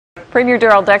Premier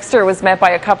Darrell Dexter was met by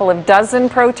a couple of dozen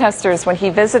protesters when he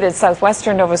visited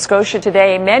southwestern Nova Scotia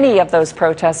today. Many of those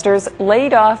protesters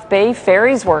laid off Bay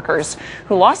Ferries workers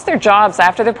who lost their jobs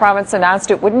after the province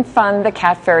announced it wouldn't fund the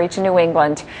cat ferry to New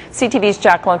England. CTV's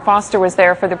Jacqueline Foster was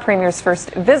there for the Premier's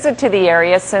first visit to the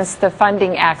area since the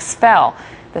funding axe fell.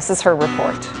 This is her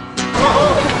report.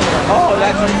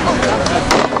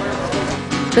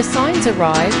 The signs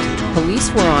arrived, police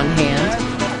were on hand,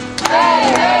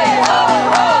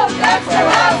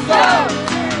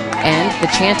 and the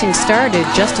chanting started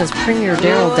just as Premier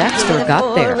Darrell Dexter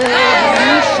got there.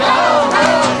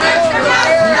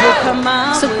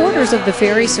 Supporters of the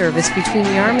ferry service between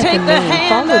Yarmouth and Maine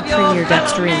followed Premier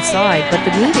Dexter inside, but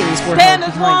the meetings were held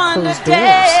behind closed doors.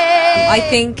 I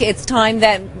think it's time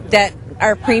that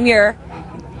our Premier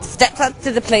steps up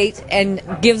to the plate and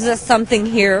gives us something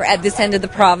here at this end of the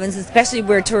province, especially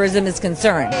where tourism is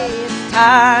concerned. It's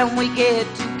time we get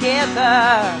together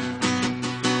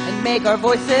and make our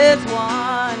voices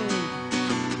one.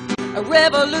 A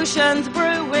revolution's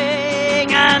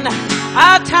brewing and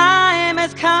our time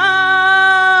has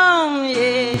come,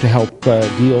 yeah. To help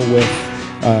deal with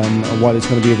what is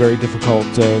going to be a very difficult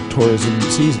tourism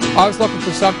season. I was looking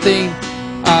for something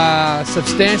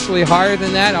substantially higher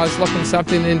than that. I was looking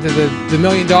something into the $1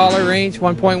 million range,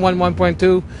 $1.1,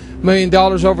 $1.2 million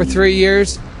over 3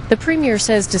 years. The Premier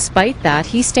says despite that,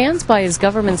 he stands by his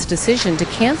government's decision to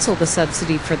cancel the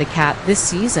subsidy for the cat this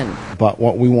season. But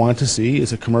what we want to see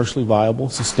is a commercially viable,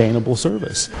 sustainable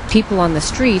service. People on the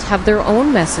street have their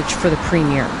own message for the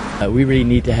Premier. We really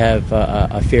need to have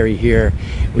a ferry here.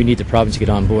 We need the province to get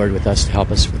on board with us to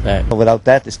help us with that. Without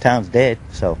that, this town's dead,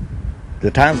 so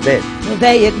the town's dead.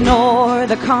 They ignore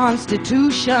the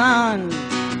Constitution,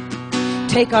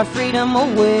 take our freedom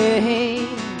away.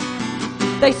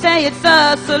 They say it's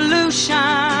a solution,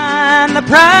 the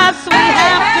price we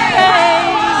have to pay.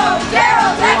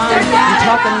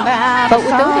 But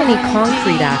without any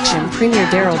concrete action, Premier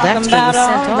Darrell Dexter was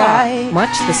sent off,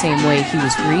 much the same way he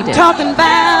was greeted. Talking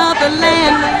about the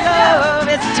land we love,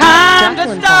 it's time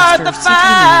Jacqueline to start Foster, the CTV News,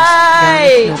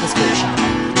 fight. Yarmouth, Nova Scotia.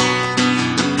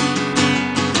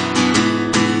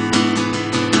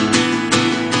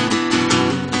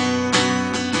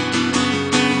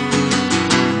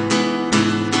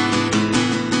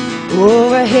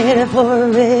 Oh, we're headed for a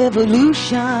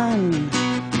revolution.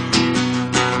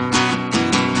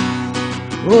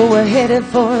 Oh, we're headed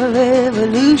for a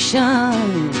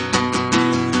revolution.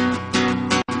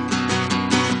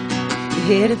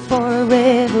 Headed for a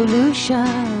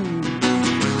revolution.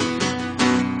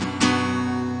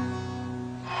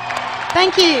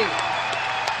 Thank you.